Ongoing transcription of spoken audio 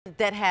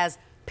that has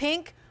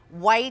pink,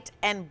 white,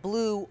 and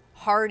blue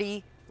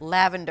hardy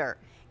lavender.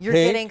 You're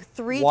Pink, getting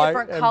three white,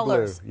 different and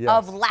colors blue, yes.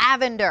 of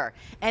lavender.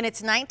 And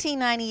it's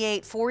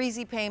 $19.98, 4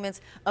 easy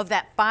payments of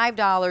that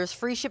 $5,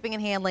 free shipping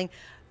and handling.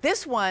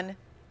 This one,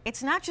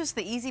 it's not just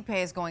the easy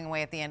pay is going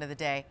away at the end of the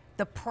day.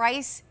 The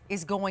price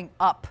is going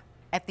up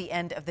at the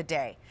end of the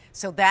day.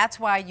 So that's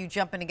why you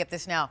jump in and get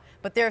this now.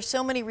 But there are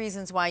so many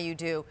reasons why you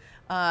do.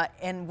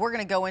 And we're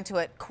going to go into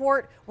it.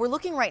 Court, we're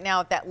looking right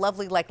now at that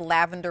lovely like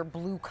lavender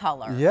blue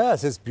color.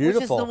 Yes, it's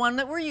beautiful. Which is the one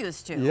that we're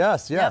used to.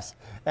 Yes, yes.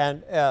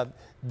 Yep. And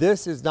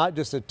this is not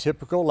just a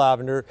typical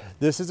lavender.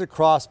 This is a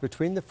cross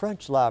between the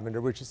French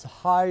lavender, which is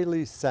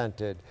highly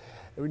scented,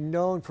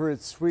 known for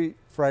its sweet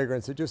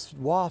fragrance. It just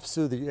wafts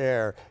through the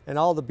air and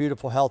all the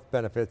beautiful health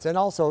benefits. And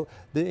also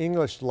the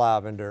English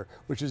lavender,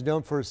 which is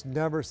known for its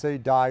never say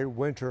die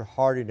winter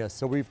hardiness.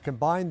 So we've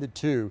combined the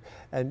two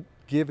and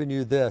given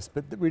you this,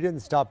 but we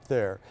didn't stop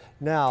there.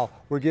 Now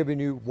we're giving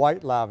you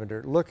white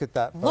lavender. Look at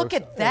that, folks. Look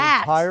at that.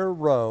 An entire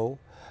row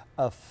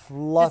of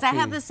fluffy. Does that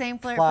have the same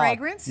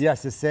fragrance?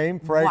 Yes, the same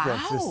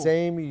fragrance, Wow. the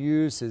same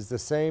uses, the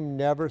same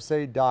never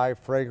say die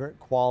fragrant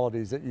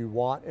qualities that you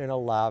want in a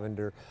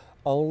lavender.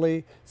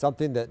 Only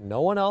something that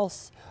no one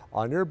else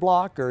on your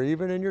block or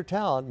even in your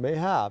town may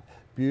have.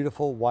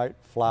 Beautiful white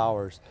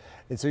flowers.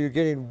 And so you're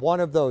getting one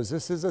of those.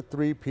 This is a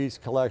 3-piece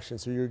collection.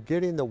 So you're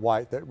getting the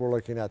white that we're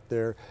looking at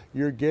there.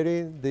 You're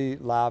getting the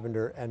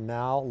lavender. And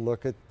now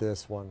look at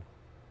this one.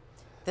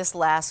 This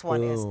last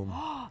one Boom.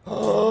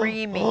 is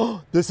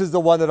dreamy. This is the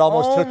one that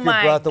almost Oh took your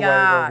my breath away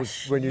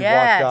gosh. when you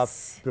Yes.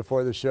 walked up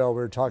before the show. We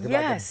were talking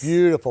about Yes. the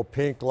beautiful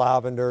pink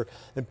lavender.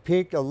 And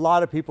pink, a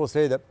lot of people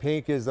say that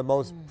pink is the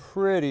most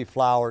pretty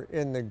flower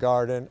in the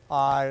garden.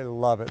 I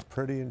love it,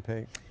 pretty and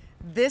pink.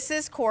 This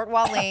is Court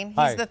Wallin.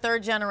 Hi. He's the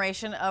third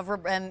generation of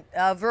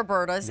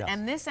Roberta's. Yes.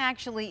 And this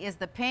actually is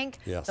the pink,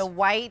 Yes. the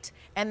white,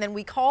 and then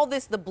we call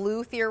this the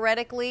blue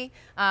theoretically.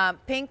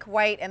 Pink,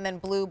 white, and then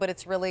blue, but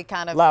it's really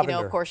kind of,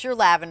 Lavender. of course, your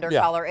lavender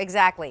Yeah. color.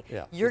 Exactly.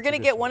 Yeah, You're the going to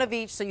get traditional. one of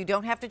each, so you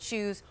don't have to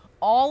choose.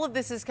 All of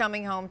this is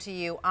coming home to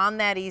you on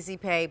that easy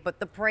pay, but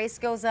the price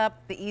goes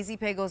up, the easy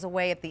pay goes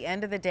away at the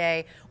end of the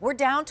day. We're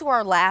down to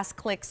our last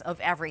clicks of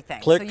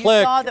everything. Click, so you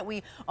click. saw that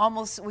we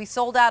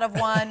sold out of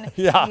one.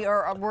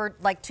 Yeah. We're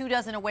like 2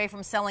 dozen away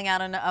from selling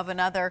out of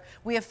another.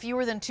 We have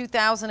fewer than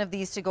 2,000 of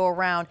these to go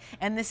around,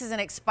 and this is an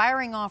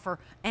expiring offer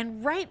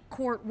and right,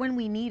 Court, when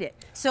we need it.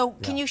 So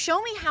can you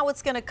show me how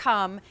it's going to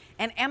come,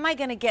 and am I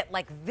going to get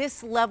like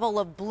this level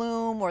of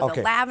bloom or Okay,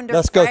 the lavender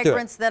let's go through it.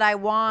 fragrance that I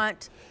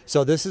want?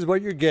 So this is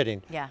what you're getting.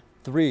 Yeah.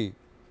 3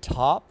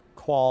 top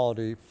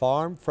quality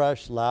farm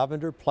fresh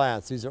lavender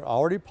plants. These are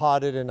already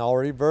potted and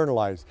already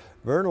vernalized.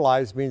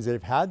 Vernalized means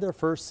they've had their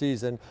first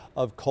season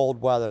of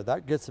cold weather.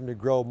 That gets them to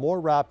grow more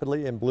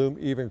rapidly and bloom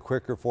even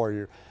quicker for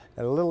you.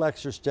 And a little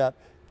extra step,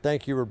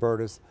 thank you,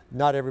 Roberta's.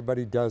 Not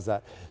everybody does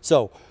that.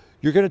 So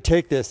you're going to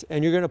take this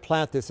and you're going to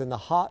plant this in the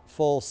hot,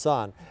 full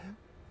sun.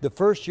 The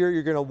first year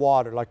you're going to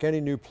water like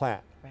any new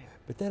plant.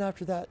 But then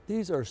after that,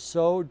 these are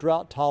so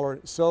drought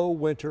tolerant, so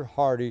winter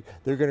hardy,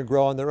 they're going to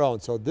grow on their own.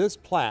 So this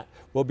plant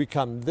will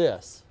become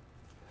this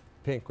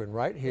pink one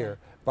right here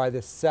by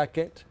the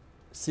second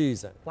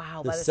season.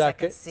 Wow, the by the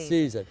second second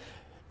season.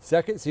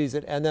 Second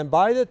season, and then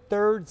by the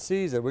third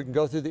season, we can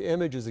go through the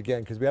images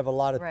again because we have a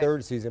lot of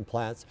third season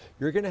plants.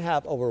 You're going to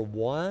have over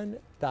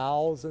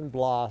 1,000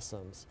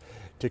 blossoms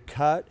to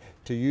cut,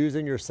 to use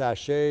in your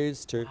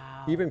sachets, to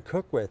even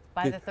cook with.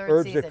 By the third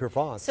herbs season. de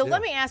Provence. So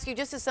let me ask you,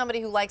 just as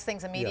somebody who likes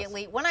things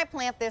immediately, Yes. when I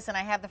plant this and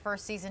I have the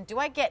first season, do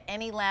I get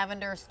any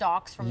lavender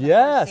stalks from the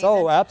Yes, first season?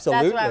 oh,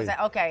 absolutely. That's what I was saying.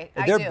 Okay,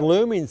 I Their do.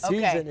 blooming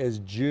season Okay. is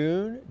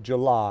June,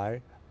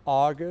 July,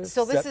 August,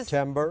 So this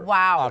September, is,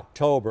 wow.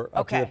 October,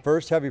 up to Okay. the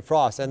first heavy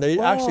frost. And they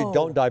actually Whoa.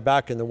 don't die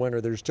back in the winter.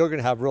 They're still going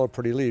to have real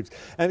pretty leaves.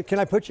 And can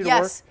I put you to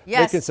work? Yes, yes,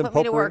 Making some put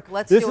me to potpourri? work.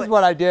 Let's This do is it.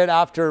 what I did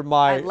after I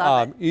my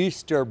love it.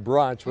 Easter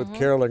brunch with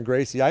Carol and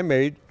Gracie. I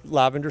made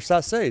lavender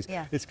sachets.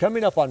 Yeah. It's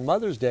coming up on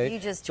Mother's Day. You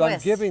just so I'm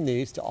twist. giving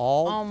these to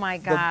all Oh my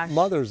gosh. the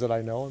mothers that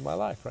I know in my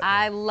life right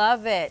I now.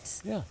 love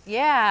it. Yeah.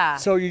 Yeah.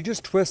 So you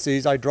just twist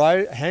these. I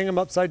hang them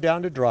upside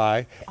down to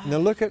dry, and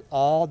then look at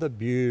all the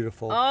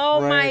beautiful,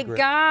 Oh my fragrant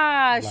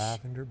gosh.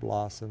 lavender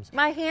blossoms.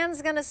 My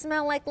hand's going to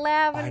smell like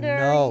lavender. I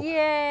know,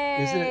 Yay.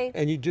 isn't it?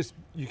 And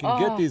you can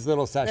get these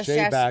little sachet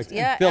sachet- bags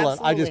yeah, and fill it. I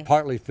absolutely. just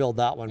partly filled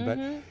that one, but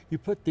you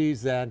put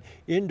these in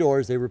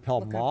indoors. They repel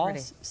Look how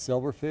moths,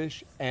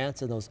 silverfish,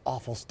 ants, and those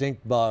awful stink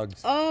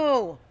bugs.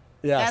 Oh,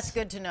 Yes. that's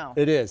good to know.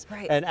 It is.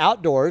 Right. And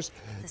outdoors,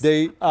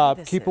 they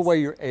this keep is. away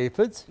your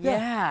aphids.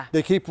 Yeah.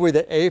 They keep away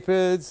the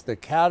aphids, the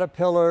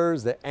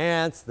caterpillars, the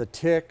ants, the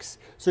ticks.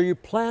 So you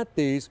plant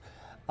these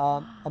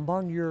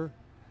among your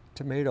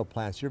tomato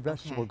plants, your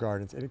vegetable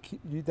gardens, and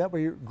that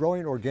way you're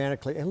growing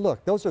organically. And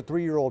look, those are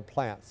 3-year-old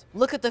plants.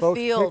 Look at the Folks,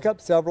 field. pick up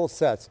several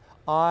sets.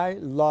 I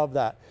love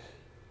that.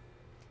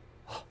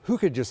 Who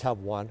could just have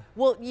one?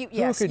 Well,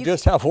 yes, Who could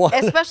just have one?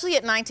 Especially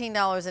at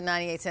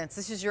 $19.98.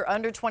 This is your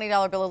under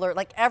 $20 bill alert.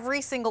 Like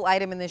every single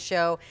item in this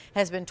show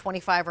has been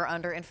 25 or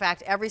under. In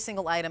fact, every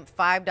single item,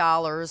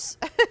 $5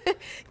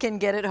 can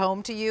get it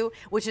home to you,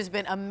 which has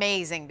been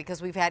amazing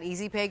because we've had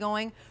Easy Pay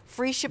going,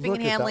 free shipping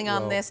and handling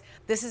on this.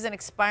 This is an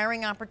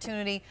expiring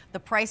opportunity. The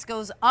price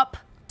goes up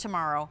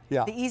tomorrow.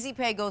 Yeah. The Easy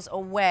Pay goes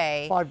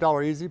away.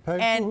 $5 Easy Pay.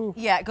 And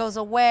yeah, it goes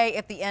away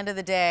at the end of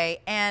the day.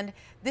 And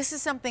this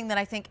is something that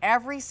I think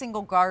every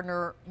single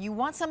gardener, you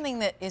want something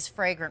that is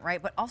fragrant,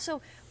 right? But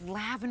also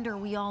lavender,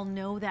 we all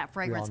know that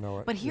fragrance. We all know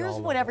it. But here's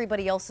what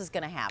everybody else is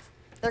going to have.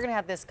 They're going to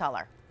have this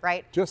color,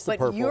 right? Just the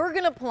purple. But you're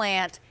going to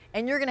plant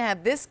and you're going to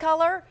have this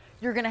color,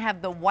 you're going to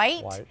have the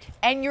white,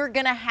 and you're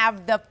going to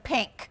have the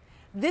pink.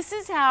 This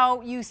is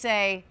how you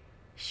say,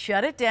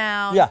 shut it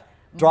down. Yeah.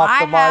 Drop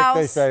the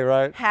mic, they say,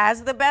 right?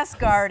 Has the best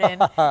garden.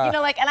 You know,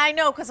 like, and I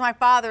know because my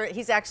father,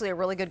 he's actually a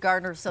really good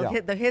gardener, so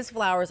his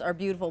flowers are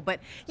beautiful.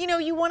 But, you know,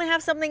 you want to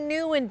have something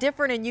new and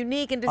different and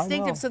unique and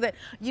distinctive so that,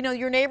 you know,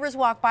 your neighbors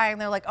walk by and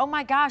they're like, oh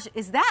my gosh,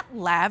 is that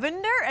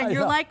lavender? And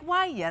you're like,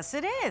 why, yes,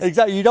 it is.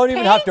 Exactly. You don't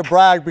even have to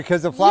brag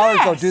because the flowers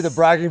don't do the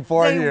bragging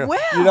for you. Will.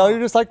 You know, you're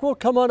just like, well,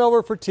 come on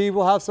over for tea.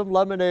 We'll have some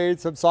lemonade,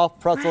 some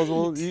soft pretzels.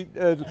 We'll eat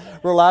and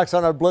relax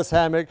on our bliss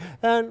hammock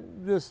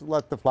and just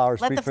let the flowers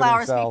speak for themselves. Let the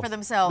flowers speak for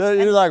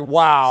themselves. You're like,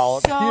 wow.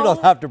 So you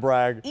don't have to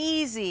brag.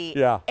 Easy.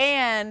 Yeah.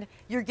 And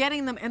you're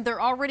getting them, and they're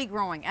already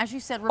growing. As you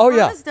said,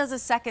 Roberta's does a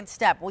second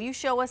step. Will you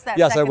show us that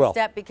second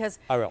step? Because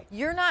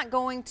you're not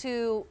going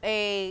to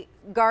a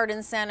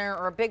garden center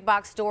or a big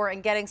box store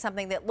and getting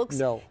something that looks,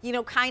 you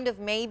know, kind of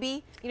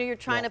maybe. You know, you're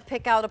trying to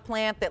pick out a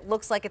plant that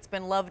looks like it's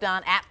been loved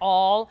on at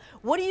all.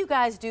 What do you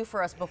guys do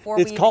for us before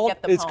we even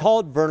get them home? It's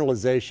called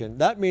vernalization.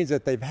 That means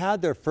that they've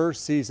had their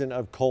first season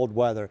of cold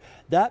weather.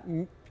 That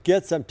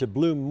gets them to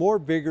bloom more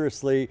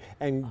vigorously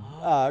and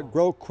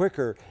grow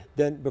quicker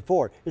than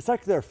before. It's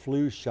like their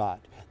flu shot.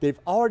 They've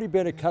already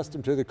been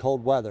accustomed to the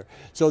cold weather.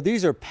 So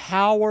these are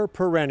power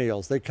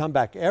perennials. They come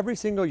back every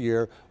single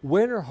year,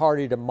 winter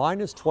hardy to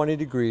minus 20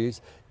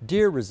 degrees,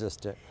 deer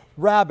resistant,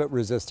 rabbit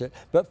resistant,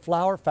 but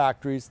flower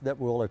factories that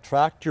will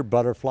attract your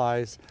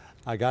butterflies.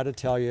 I got to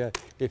tell you,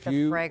 if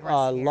you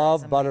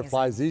love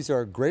butterflies, these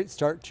are a great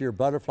start to your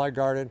butterfly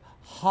garden.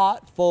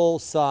 Hot, full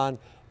sun.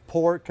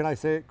 Poor, can I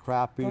say it?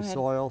 Crappy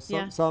soil.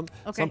 Some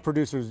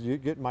producers, you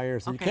get in my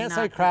ears, so you can't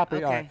say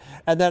crappy. All right.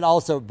 And then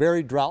also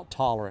very drought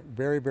tolerant,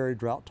 very, very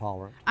drought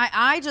tolerant.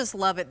 I just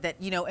love it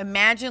that, you know,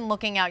 imagine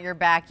looking out your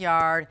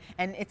backyard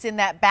and it's in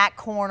that back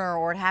corner,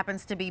 or it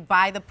happens to be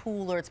by the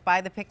pool, or it's by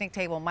the picnic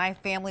table. My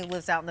family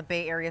lives out in the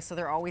Bay Area, so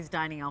they're always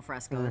dining al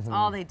fresco. That's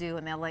all they do.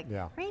 And they're like,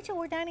 Rachel,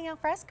 we're dining al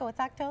fresco. It's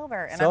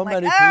October. And so I'm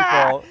like, many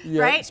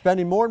people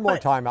spending more and more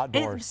time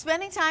outdoors.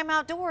 Spending time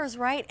outdoors,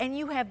 right? And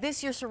you have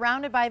this, you're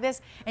surrounded by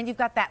this, and you've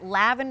got that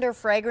lavender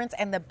fragrance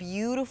and the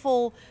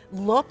beautiful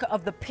look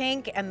of the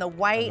pink and the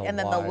white and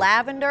then the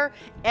lavender.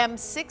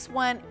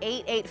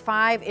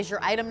 M61885 is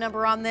your item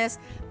number on this.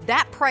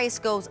 That price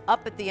goes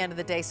up at the end of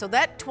the day. So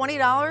that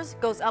 $20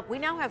 goes up. We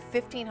now have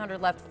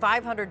 1,500 left.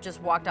 500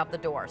 just walked out the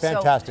door.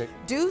 Fantastic. So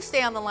do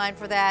stay on the line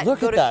for that. Go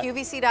to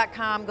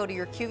QVC.com, go to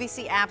your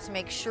QVC apps,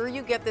 make sure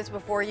you get this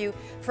before you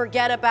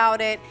forget about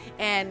it.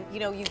 And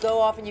you know, you go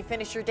off and you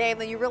finish your day and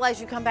then you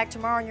realize you come back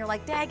tomorrow and you're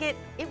like, dang it,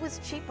 it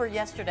was cheaper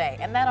yesterday.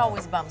 And that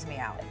always bums me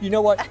out. You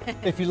know what?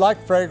 If you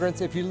like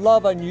fragrance, if you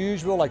love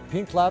unusual like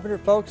pink lavender,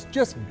 folks,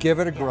 just give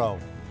it a grow.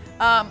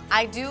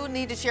 I do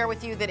need to share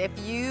with you that if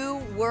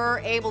you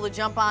were able to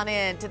jump on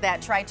in to that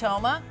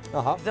tritoma,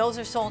 those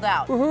are sold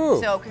out.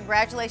 So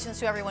congratulations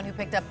to everyone who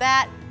picked up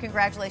that.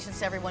 Congratulations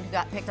to everyone who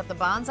picked up the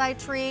bonsai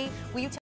tree. Will you